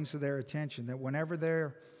over brings to their attention that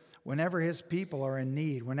whenever His people are in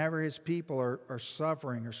need, whenever His people are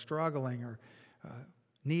suffering or struggling or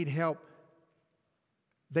need help,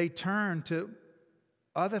 they turn to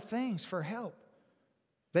other things for help.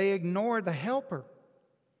 They ignore the helper.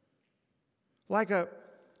 Like a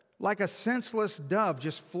senseless dove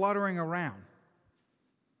just fluttering around,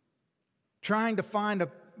 trying to find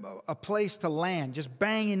a place to land, just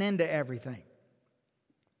banging into everything.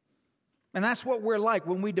 And that's what we're like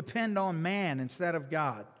when we depend on man instead of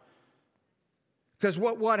God. Because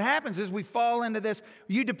what happens is we fall into this,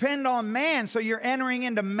 you depend on man, so you're entering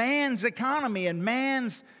into man's economy and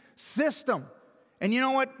man's system. And you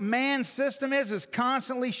know what man's system is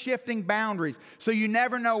constantly shifting boundaries. So you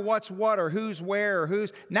never know what's what or who's where or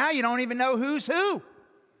who's. Now you don't even know who's who.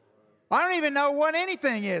 I don't even know what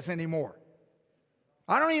anything is anymore.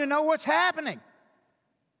 I don't even know what's happening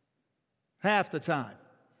half the time.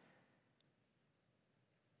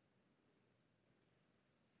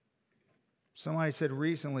 Somebody said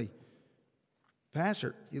recently,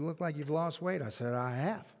 Pastor, you look like you've lost weight. I said, I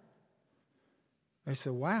have. They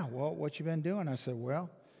said, wow, well, what you been doing? I said, well,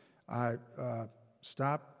 I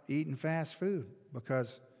stopped eating fast food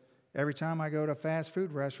because every time I go to a fast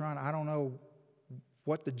food restaurant, I don't know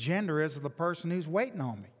what the gender is of the person who's waiting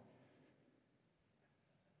on me.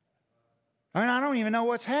 I mean, I don't even know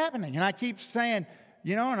what's happening. And I keep saying,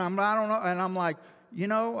 you know, I don't know. And I'm like, you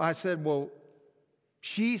know, I said, well,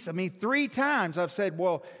 3 times I've said,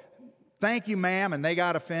 well, thank you, ma'am, and they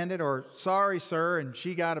got offended, or sorry, sir, and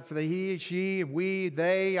she got it for the he, she, we,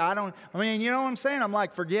 they, you know what I'm saying? I'm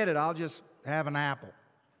like, forget it, I'll just have an apple.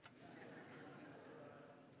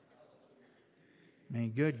 I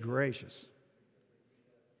mean, good gracious.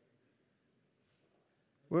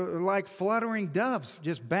 We're like fluttering doves,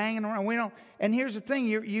 just banging around. And here's the thing: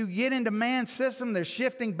 you get into man's system. There's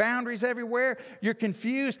shifting boundaries everywhere. You're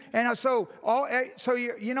confused, and so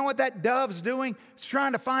you know what that dove's doing? It's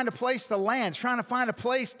trying to find a place to land. It's trying to find a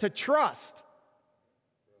place to trust.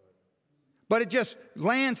 But it just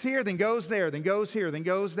lands here, then goes there, then goes here, then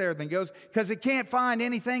goes there, then goes, because it can't find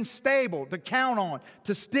anything stable to count on,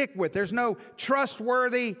 to stick with. There's no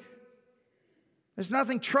trustworthy. There's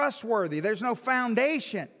nothing trustworthy. There's no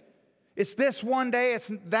foundation. It's this one day,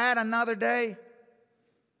 it's that another day.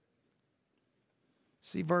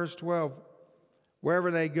 See verse 12.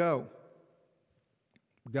 Wherever they go,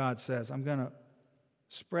 God says, I'm going to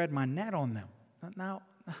spread my net on them. Now,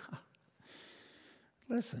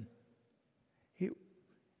 listen.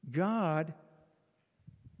 God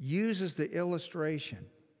uses the illustration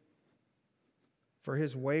for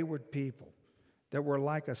His wayward people that were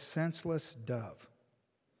like a senseless dove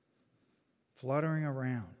fluttering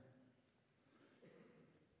around,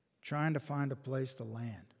 trying to find a place to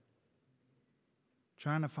land,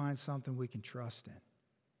 trying to find something we can trust in.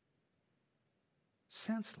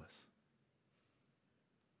 Senseless.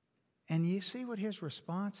 And you see what His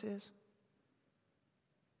response is?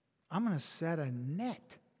 I'm going to set a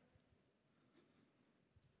net.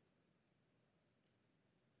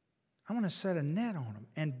 I'm going to set a net on them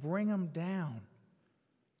and bring them down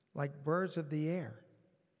like birds of the air.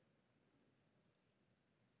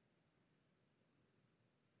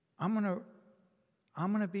 I'm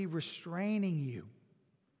going to be restraining you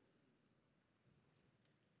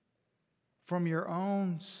from your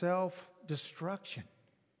own self-destruction.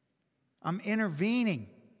 I'm intervening.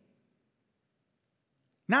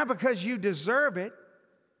 Not because you deserve it,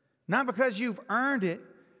 not because you've earned it,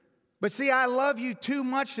 but see, I love you too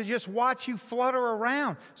much to just watch you flutter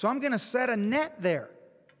around. So I'm going to set a net there.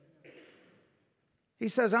 He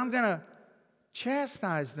says, I'm going to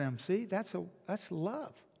chastise them. See, that's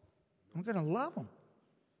love. I'm going to love them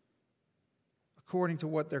according to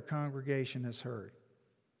what their congregation has heard.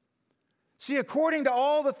 See, according to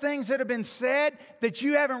all the things that have been said that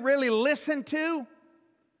you haven't really listened to,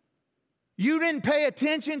 you didn't pay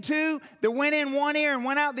attention to, that went in one ear and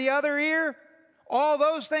went out the other ear, all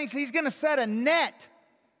those things, He's going to set a net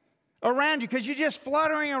around you because you're just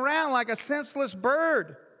fluttering around like a senseless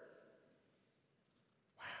bird.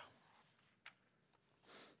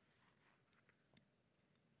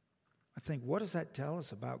 I think, what does that tell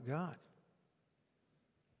us about God?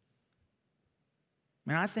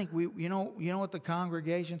 Man, I think you know what the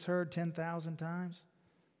congregation's heard 10,000 times?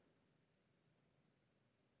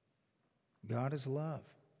 God is love.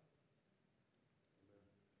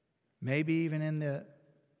 Maybe even in the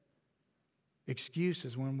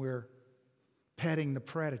excuses when we're petting the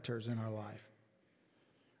predators in our life.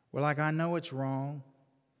 We're like, I know it's wrong.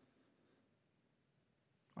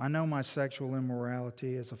 I know my sexual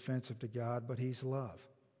immorality is offensive to God, but He's love.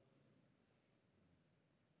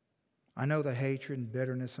 I know the hatred and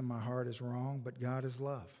bitterness in my heart is wrong, but God is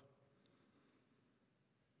love.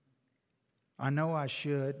 I know I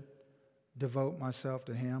should devote myself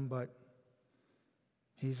to Him, but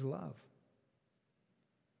He's love.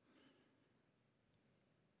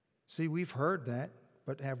 See, we've heard that,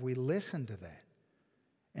 but have we listened to that?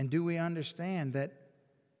 And do we understand that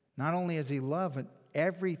not only is He love, but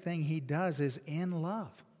everything He does is in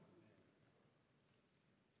love?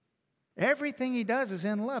 Everything He does is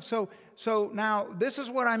in love. So now, this is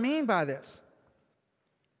what I mean by this.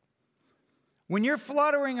 When you're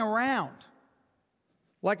fluttering around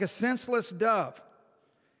like a senseless dove,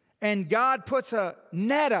 and God puts a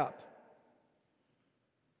net up,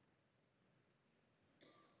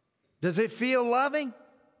 does it feel loving?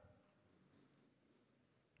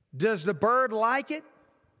 Does the bird like it?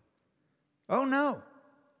 Oh no.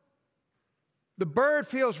 The bird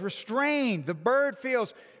feels restrained. The bird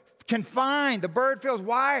feels confined. The bird feels,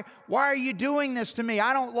 why are you doing this to me?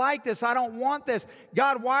 I don't like this. I don't want this.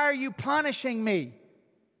 God, why are you punishing me?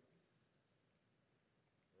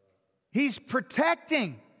 He's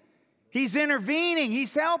protecting. He's intervening.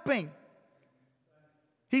 He's helping.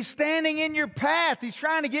 He's standing in your path. He's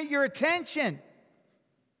trying to get your attention.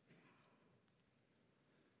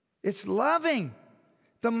 It's loving.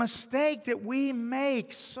 The mistake that we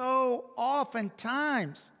make so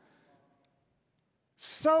oftentimes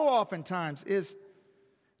is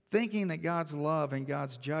thinking that God's love and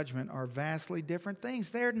God's judgment are vastly different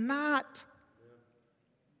things. They're not.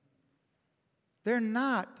 They're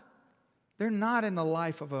not. They're not in the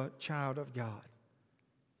life of a child of God.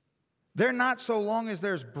 They're not so long as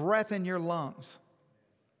there's breath in your lungs.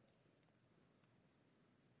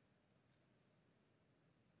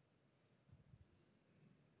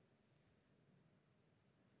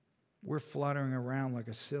 We're fluttering around like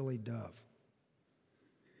a silly dove.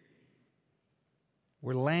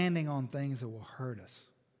 We're landing on things that will hurt us.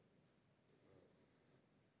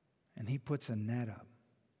 And He puts a net up.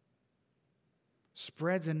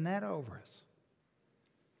 Spreads a net over us.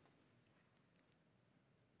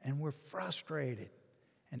 And we're frustrated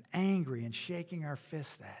and angry and shaking our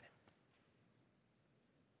fist at it.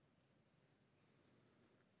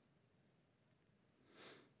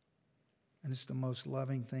 And it's the most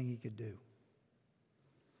loving thing He could do.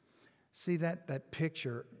 See, that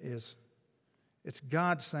picture is, it's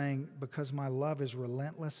God saying, because my love is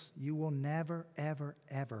relentless, you will never, ever,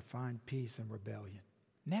 ever find peace in rebellion.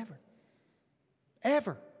 Never.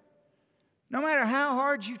 Ever. No matter how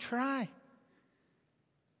hard you try.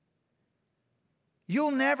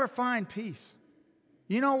 you'll never find peace.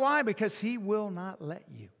 You know why? Because He will not let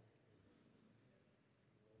you.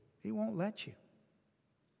 He won't let you.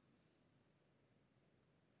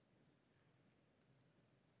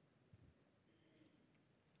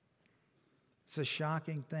 It's a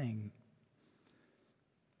shocking thing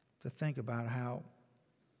to think about how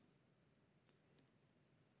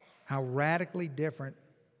radically different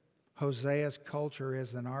Hosea's culture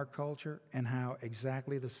is than our culture, and how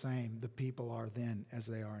exactly the same the people are then as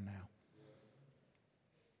they are now.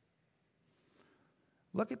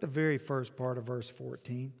 Look at the very first part of verse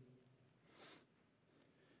 14.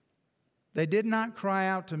 They did not cry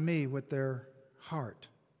out to me with their heart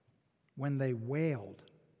when they wailed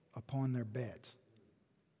upon their beds.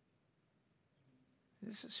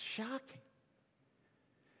 This is shocking.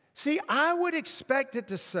 See, I would expect it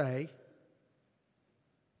to say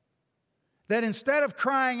that instead of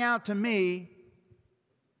crying out to me,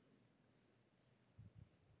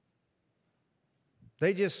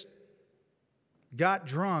 they just got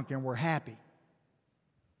drunk and were happy.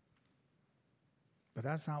 But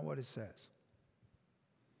that's not what it says.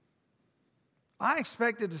 I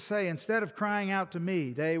expected to say, instead of crying out to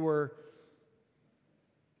me, they were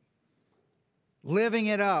living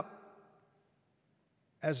it up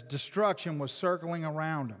as destruction was circling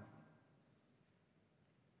around them.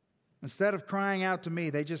 Instead of crying out to me,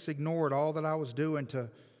 they just ignored all that I was doing to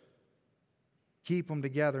keep them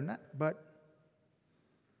together. But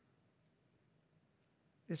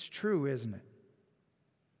it's true, isn't it?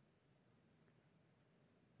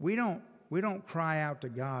 We don't cry out to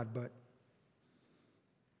God, but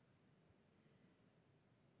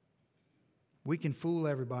we can fool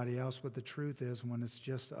everybody else, but the truth is, when it's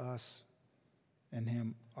just us and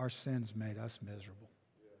Him, our sins made us miserable.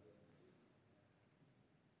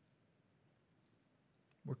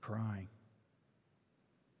 We're crying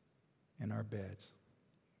in our beds,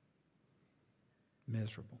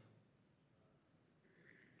 miserable.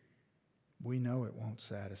 We know it won't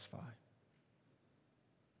satisfy.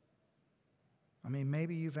 I mean,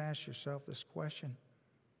 maybe you've asked yourself this question.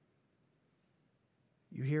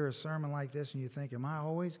 You hear a sermon like this and you think, am I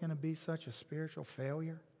always going to be such a spiritual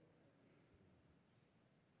failure?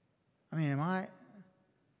 I mean, am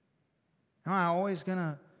I always going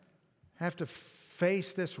to have to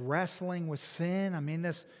face this wrestling with sin? I mean,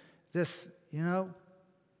 this,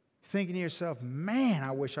 thinking to yourself, man,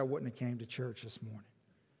 I wish I wouldn't have came to church this morning.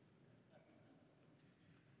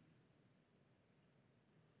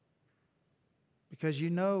 Because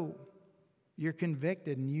you're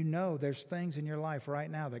convicted, and you know there's things in your life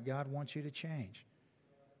right now that God wants you to change.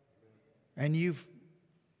 And you've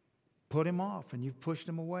put Him off, and you've pushed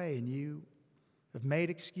Him away, and you have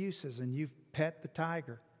made excuses, and you've pet the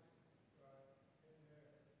tiger.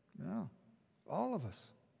 No, all of us.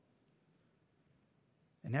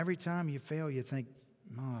 And every time you fail, you think,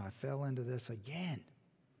 oh, I fell into this again.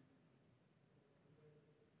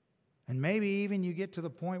 And maybe even you get to the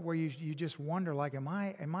point where you just wonder, like, am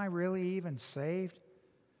I really even saved?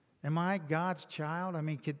 Am I God's child? I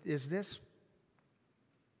mean, is this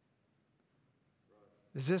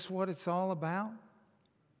what it's all about?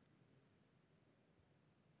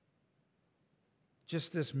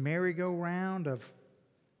 Just this merry-go-round of,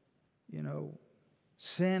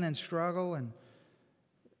 sin and struggle, and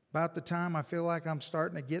about the time I feel like I'm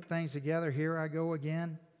starting to get things together, here I go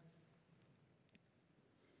again.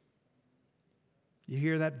 You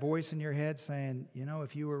hear that voice in your head saying,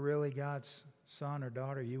 if you were really God's son or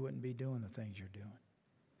daughter, you wouldn't be doing the things you're doing.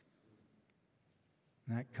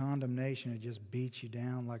 And that condemnation, it just beats you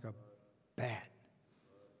down like a bat.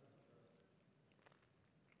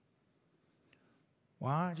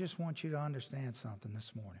 Well, I just want you to understand something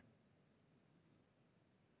this morning.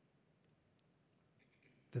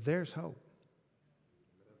 That there's hope.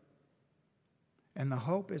 And the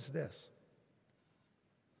hope is this.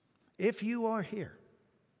 If you are here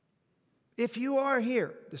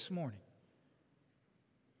this morning,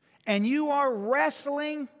 and you are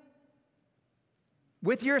wrestling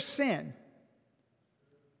with your sin,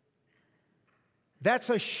 that's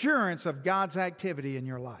assurance of God's activity in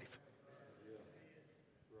your life.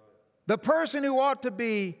 The person who ought to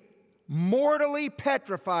be mortally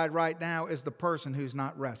petrified right now is the person who's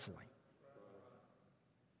not wrestling.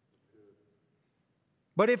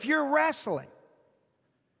 But if you're wrestling,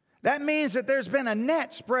 that means that there's been a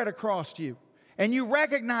net spread across you, and you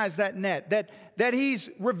recognize that net, that He's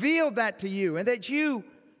revealed that to you, and that you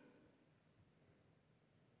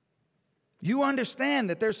understand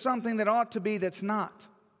that there's something that ought to be that's not,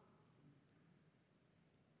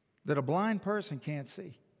 that a blind person can't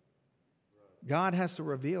see. God has to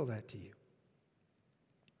reveal that to you.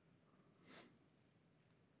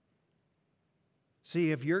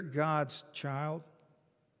 See, if you're God's child,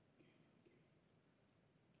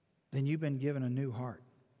 then you've been given a new heart.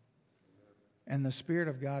 And the Spirit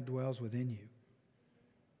of God dwells within you.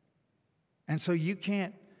 And so you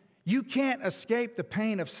can't escape the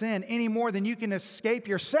pain of sin any more than you can escape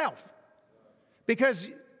yourself. Because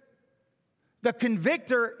the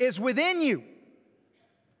convictor is within you.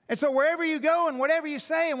 And so wherever you go and whatever you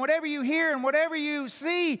say and whatever you hear and whatever you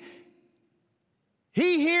see,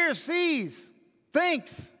 He hears, sees,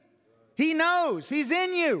 thinks. He knows. He's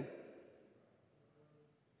in you.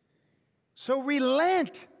 So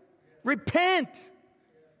relent. Repent.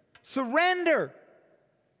 Surrender.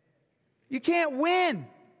 You can't win.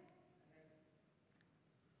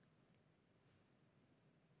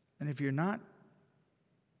 And if you're not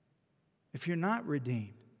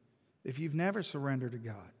redeemed, if you've never surrendered to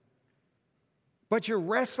God, but you're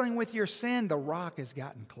wrestling with your sin, the rock has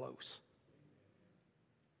gotten close.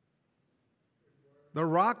 The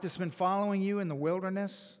rock that's been following you in the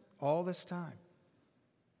wilderness all this time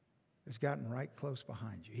has gotten right close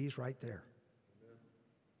behind you. He's right there.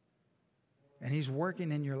 And He's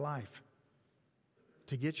working in your life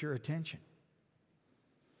to get your attention.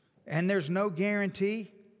 And there's no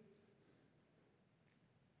guarantee.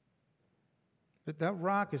 But that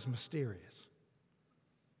rock is mysterious.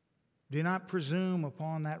 Do not presume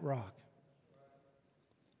upon that rock.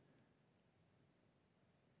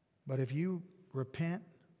 But if you repent,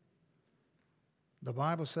 the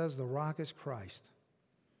Bible says the rock is Christ.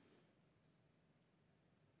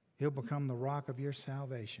 He'll become the rock of your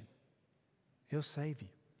salvation. He'll save you.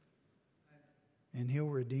 And He'll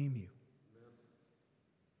redeem you.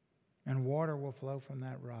 And water will flow from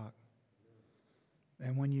that rock.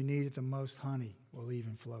 And when you need it the most, honey will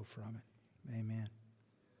even flow from it. Amen.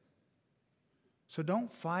 So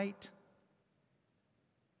don't fight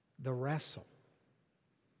the wrestle.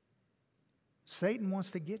 Satan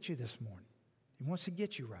wants to get you this morning. He wants to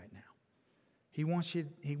get you right now. He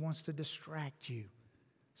wants to distract you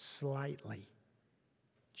slightly.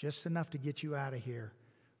 Just enough to get you out of here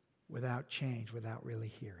without change, without really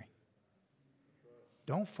hearing.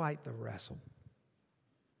 Don't fight the wrestle.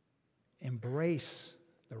 Embrace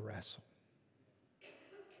the wrestle.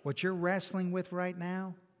 What you're wrestling with right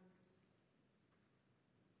now,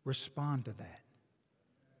 respond to that.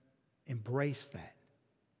 Embrace that.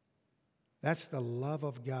 That's the love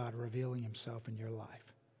of God revealing Himself in your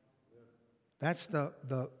life. That's the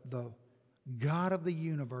God of the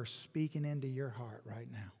universe speaking into your heart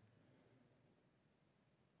right now.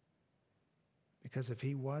 Because if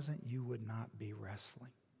He wasn't, you would not be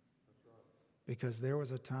wrestling. Because there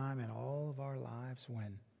was a time in all of our lives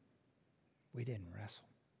when we didn't wrestle.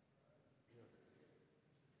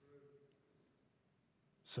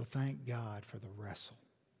 So thank God for the wrestle.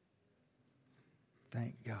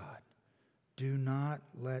 Thank God. Do not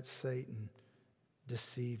let Satan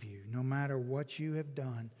deceive you. No matter what you have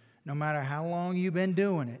done, no matter how long you've been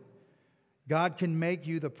doing it, God can make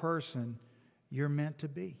you the person you're meant to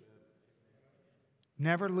be.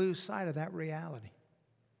 Never lose sight of that reality.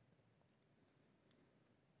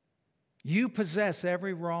 You possess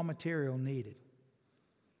every raw material needed.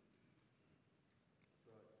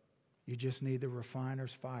 You just need the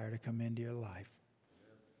refiner's fire to come into your life.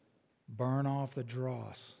 Burn off the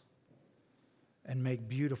dross and make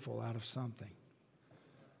beautiful out of something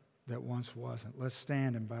that once wasn't. Let's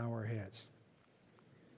stand and bow our heads.